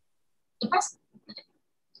like the present.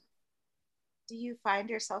 Do you find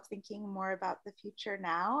yourself thinking more about the future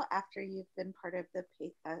now after you've been part of the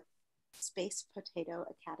Space Potato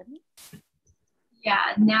Academy?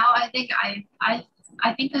 Yeah, now I think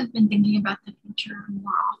I've been thinking about the future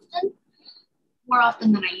more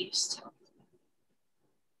often than I used to.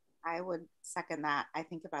 I would second that. I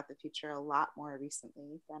think about the future a lot more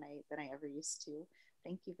recently than I ever used to.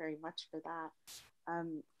 Thank you very much for that.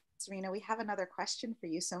 Serena, we have another question for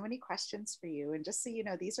you. So many questions for you. And just so you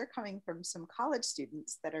know, these are coming from some college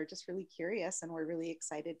students that are just really curious, and we're really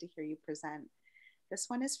excited to hear you present. This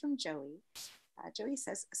one is from Joey. Joey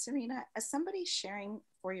says, Serena, as somebody sharing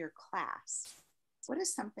for your class, what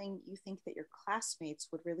is something you think that your classmates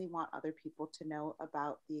would really want other people to know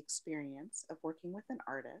about the experience of working with an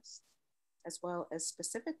artist, as well as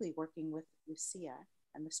specifically working with Lucia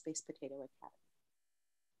and the Space Potato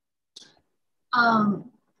Academy?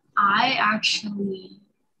 I actually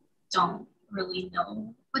don't really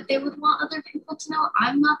know what they would want other people to know.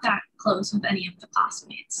 I'm not that close with any of the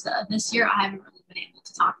classmates. This year, I haven't really been able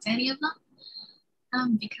to talk to any of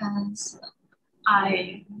them because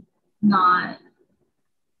I'm not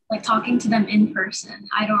like talking to them in person.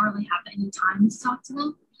 I don't really have any time to talk to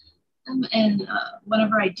them. And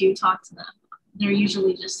whenever I do talk to them, they're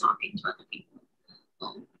usually just talking to other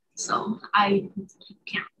people. So I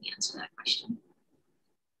can't really answer that question.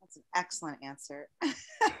 That's an excellent answer.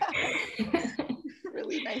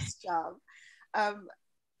 Really nice job.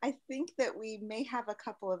 I think that we may have a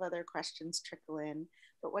couple of other questions trickle in,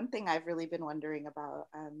 but one thing I've really been wondering about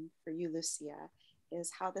for you, Lucia,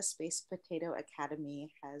 is how the Space Potato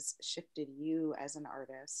Academy has shifted you as an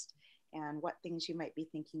artist, and what things you might be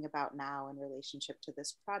thinking about now in relationship to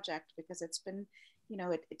this project, because it's been, you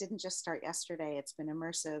know, it didn't just start yesterday. It's been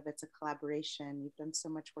immersive. It's a collaboration. You've done so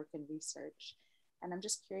much work in research. And I'm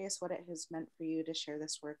just curious what it has meant for you to share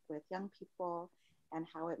this work with young people and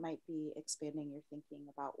how it might be expanding your thinking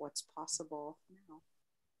about what's possible now.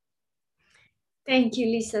 Thank you,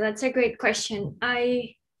 Lisa. That's a great question.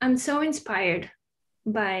 I'm so inspired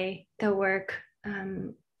by the work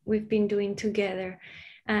we've been doing together.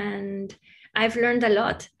 And I've learned a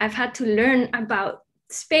lot. I've had to learn about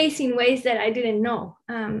space in ways that I didn't know.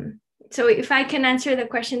 So if I can answer the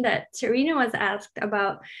question that Serena was asked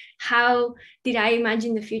about how did I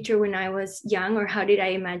imagine the future when I was young, or how did I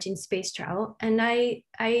imagine space travel? And I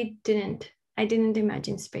didn't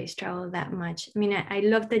imagine space travel that much. I mean, I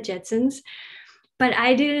love the Jetsons, but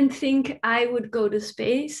I didn't think I would go to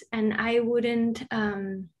space, and I wasn't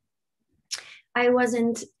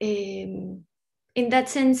in that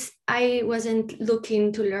sense, I wasn't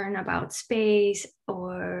looking to learn about space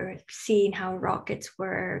or seeing how rockets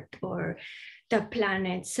worked or the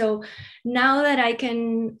planet. So now that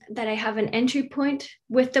I have an entry point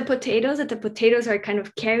with the potatoes, that the potatoes are kind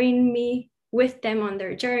of carrying me with them on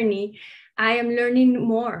their journey, I am learning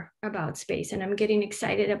more about space and I'm getting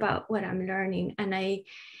excited about what I'm learning. And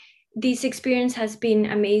this experience has been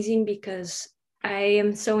amazing because I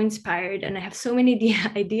am so inspired and I have so many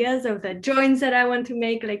ideas of the drawings that I want to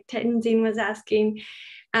make, like Tenzin was asking,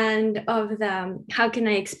 and of how can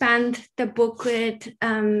I expand the booklet,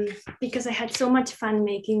 because I had so much fun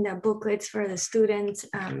making the booklets for the students,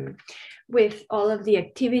 with all of the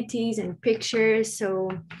activities and pictures. So,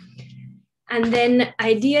 and then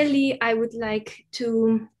ideally I would like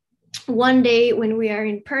to, one day when we are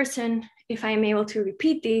in person, if I'm able to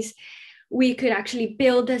repeat these, we could actually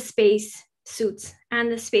build the space suits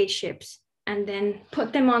and the spaceships and then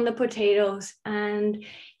put them on the potatoes and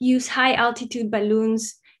use high altitude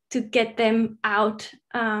balloons to get them out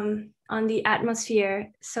on the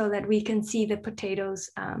atmosphere so that we can see the potatoes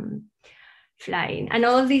flying. And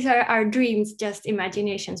all of these are our dreams, just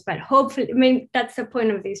imaginations, but hopefully, I mean, that's the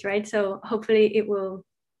point of this, right? So hopefully it will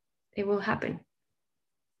happen.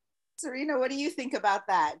 Serena, what do you think about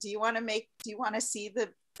that? Do you want to see the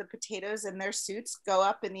potatoes and their suits go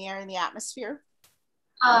up in the air in the atmosphere?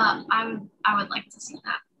 I would like to see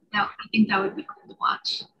that. I think that would be cool to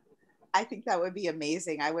watch. I think that would be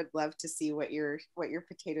amazing. I would love to see what your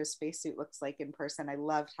potato spacesuit looks like in person. I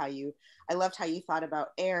loved how you thought about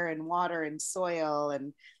air and water and soil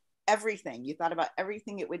and everything. You thought about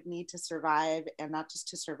everything it would need to survive, and not just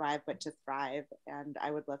to survive, but to thrive. And I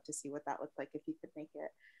would love to see what that looked like if you could make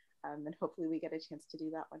it. And hopefully we get a chance to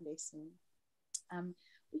do that one day soon.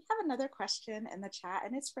 We have another question in the chat,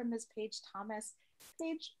 and it's from Ms. Paige Thomas.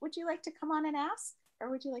 Paige, would you like to come on and ask, or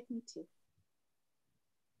would you like me to?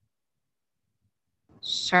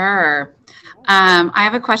 Sure. I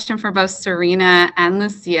have a question for both Serena and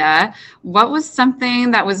Lucia. What was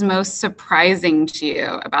something that was most surprising to you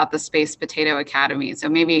about the Space Potato Academy? So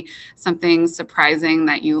maybe something surprising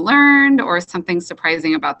that you learned or something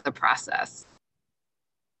surprising about the process.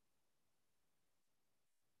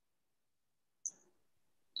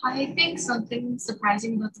 I think something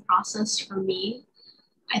surprising about the process for me,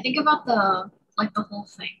 I think about the whole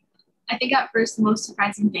thing. I think at first the most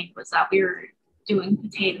surprising thing was that we were doing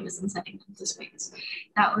potatoes and sending them to space.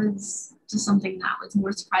 That was just something that was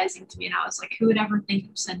more surprising to me. And I was like, who would ever think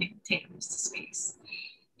of sending potatoes to space?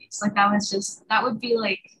 It's like, that would be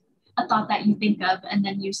like a thought that you think of and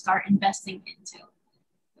then you start investing into.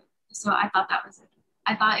 So I thought that was it.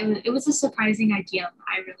 I thought it was a surprising idea.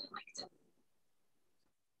 I really liked it.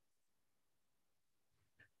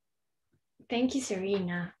 Thank you,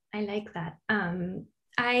 Serena. I like that.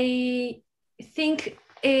 I think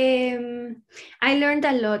I learned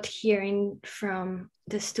a lot hearing from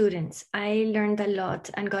the students. I learned a lot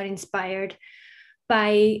and got inspired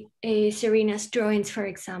by Serena's drawings, for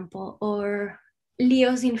example, or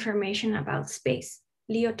Leo's information about space.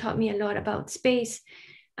 Leo taught me a lot about space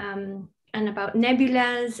and about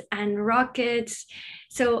nebulas and rockets.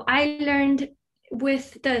 So I learned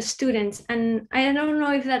with the students, and I don't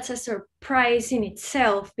know if that's a surprise in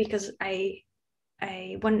itself, because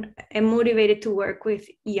I'm motivated to work with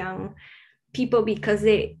young people because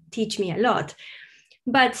they teach me a lot.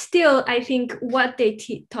 But still, I think what they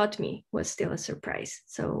taught me was still a surprise.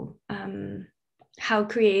 So how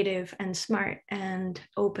creative and smart and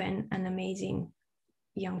open and amazing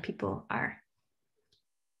young people are.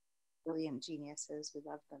 Brilliant geniuses. We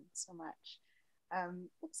love them so much.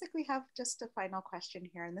 Looks like we have just a final question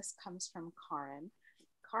here, and this comes from Karen.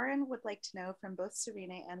 Karen would like to know from both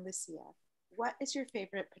Serena and Lucia, what is your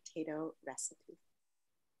favorite potato recipe?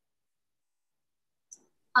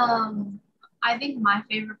 I think my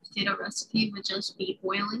favorite potato recipe would just be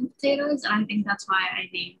boiling potatoes, and I think that's why I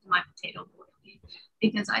named my potato boiling,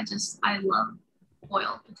 because I love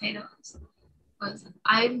boiled potatoes. But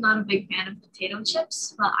I'm not a big fan of potato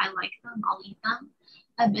chips, but I like them. I'll eat them.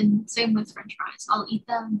 I've been same with French fries. I'll eat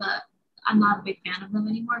them, but I'm not a big fan of them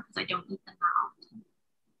anymore because I don't eat them that often.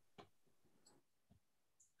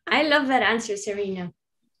 I love that answer, Serena,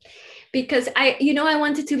 because I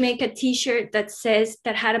wanted to make a t-shirt that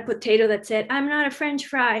had a potato that said, "I'm not a French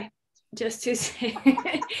fry," just to say,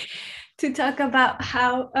 to talk about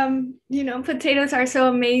how, potatoes are so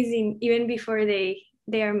amazing even before they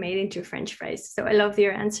are made into French fries. So I love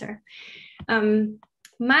your answer.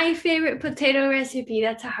 My favorite potato recipe,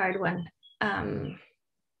 that's a hard one.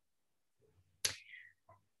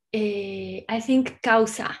 I think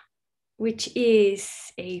causa, which is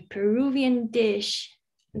a Peruvian dish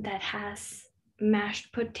that has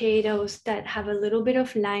mashed potatoes that have a little bit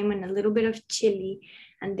of lime and a little bit of chili,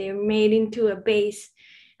 and they're made into a base.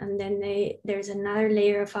 And then there's another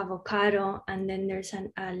layer of avocado, and then there's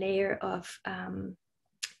a layer of,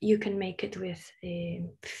 you can make it with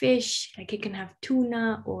fish, like it can have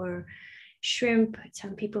tuna or shrimp.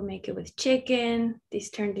 Some people make it with chicken. This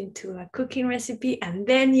turned into a cooking recipe. And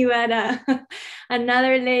then you add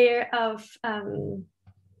another layer of,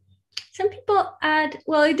 some people add,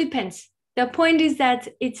 well, it depends. The point is that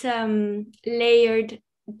it's a layered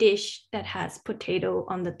dish that has potato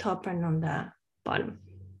on the top and on the bottom.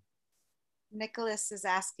 Nicholas is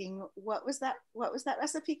asking, what was that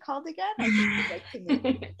recipe called again? I think you'd like to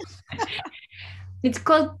know. It's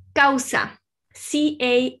called causa,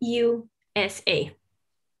 C-A-U-S-A.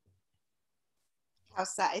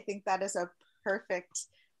 Causa, I think that is a perfect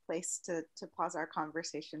place to pause our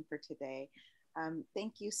conversation for today.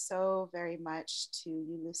 Thank you so very much to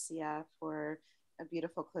you, Lucia, for a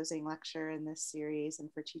beautiful closing lecture in this series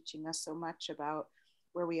and for teaching us so much about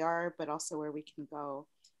where we are, but also where we can go.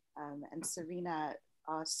 And Serena,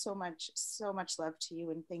 so much love to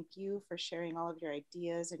you, and thank you for sharing all of your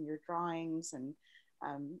ideas and your drawings, and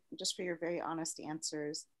just for your very honest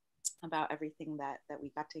answers about everything that we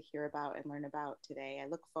got to hear about and learn about today. I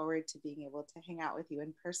look forward to being able to hang out with you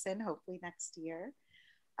in person, hopefully next year.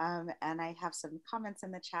 And I have some comments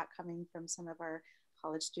in the chat coming from some of our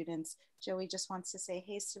college students. Joey just wants to say,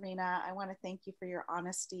 hey, Serena, I want to thank you for your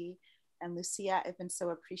honesty. And Lucia, I've been so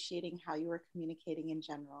appreciating how you are communicating in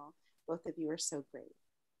general. Both of you are so great.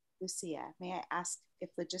 Lucia, may I ask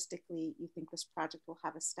if logistically you think this project will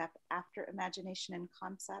have a step after imagination and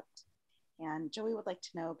concept? And Joey would like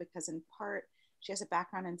to know, because in part, she has a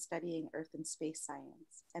background in studying earth and space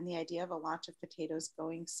science, and the idea of a launch of potatoes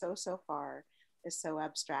going so far is so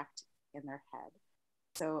abstract in their head.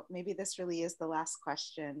 So maybe this really is the last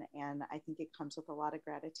question, and I think it comes with a lot of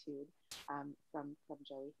gratitude from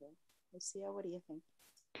Joey here. Lucia, what do you think?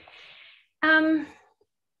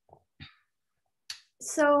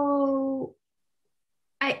 So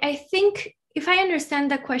I think if I understand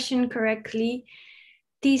the question correctly,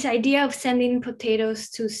 this idea of sending potatoes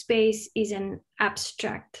to space is an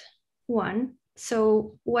abstract one.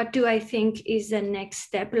 So what do I think is the next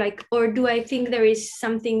step? Like, or do I think there is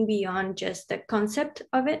something beyond just the concept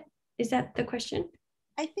of it? Is that the question?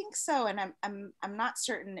 I think so, and I'm not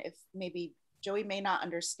certain if maybe Joey may not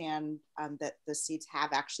understand that the seeds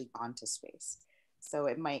have actually gone to space. So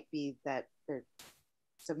it might be that they're,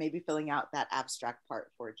 so maybe filling out that abstract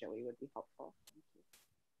part for Joey would be helpful.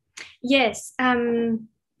 Yes,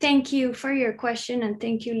 thank you for your question, and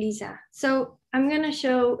thank you, Lisa. So I'm gonna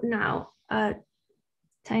show now a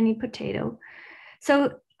tiny potato.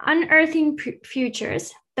 So Unearthing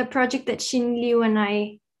Futures, the project that Xin Liu and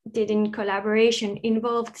I did in collaboration,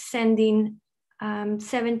 involved sending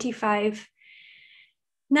 95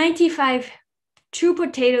 true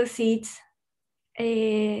potato seeds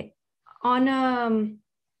on a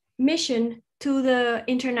mission to the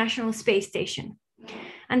International Space Station.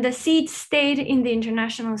 And the seeds stayed in the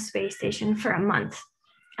International Space Station for a month,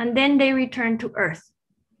 and then they returned to Earth.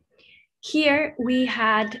 Here we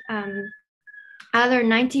had other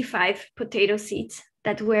 95 potato seeds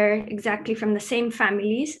that were exactly from the same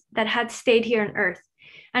families that had stayed here on Earth.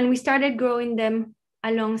 And we started growing them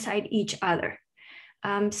alongside each other.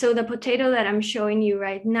 So the potato that I'm showing you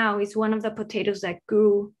right now is one of the potatoes that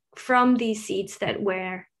grew from these seeds that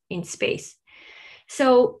were in space.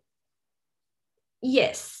 So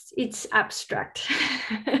yes, it's abstract.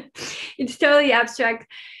 It's totally abstract.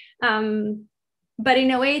 But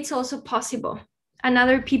in a way, it's also possible. And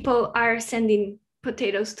other people are sending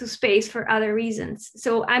potatoes to space for other reasons.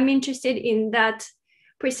 So I'm interested in that,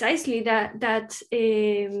 precisely that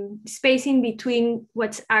spacing between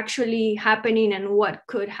what's actually happening and what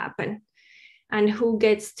could happen, and who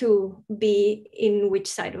gets to be in which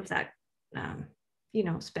side of that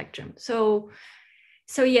spectrum. So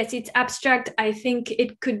yes, it's abstract. I think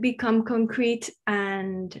it could become concrete,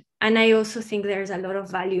 and I also think there's a lot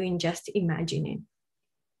of value in just imagining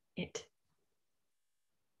it.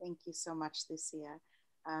 Thank you so much, Lucia.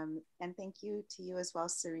 And thank you to you as well,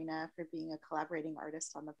 Serena, for being a collaborating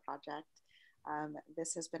artist on the project.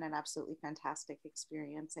 This has been an absolutely fantastic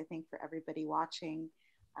experience, I think, for everybody watching.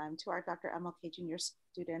 To our Dr. MLK Junior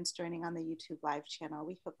students joining on the YouTube live channel,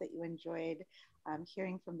 we hope that you enjoyed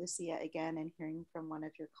hearing from Lucia again and hearing from one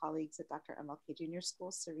of your colleagues at Dr. MLK Junior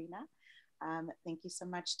School, Serena. Thank you so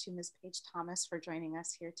much to Ms. Paige Thomas for joining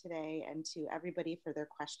us here today, and to everybody for their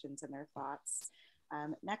questions and their thoughts.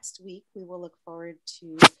 Next week, we will look forward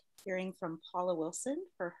to hearing from Paula Wilson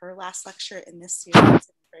for her last lecture in this series. I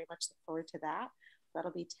very much look forward to that.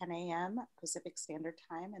 That'll be 10 a.m. Pacific Standard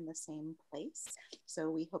Time in the same place. So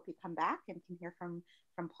we hope you come back and can hear from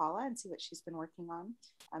Paula and see what she's been working on.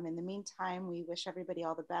 In the meantime, we wish everybody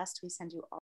all the best. We send you all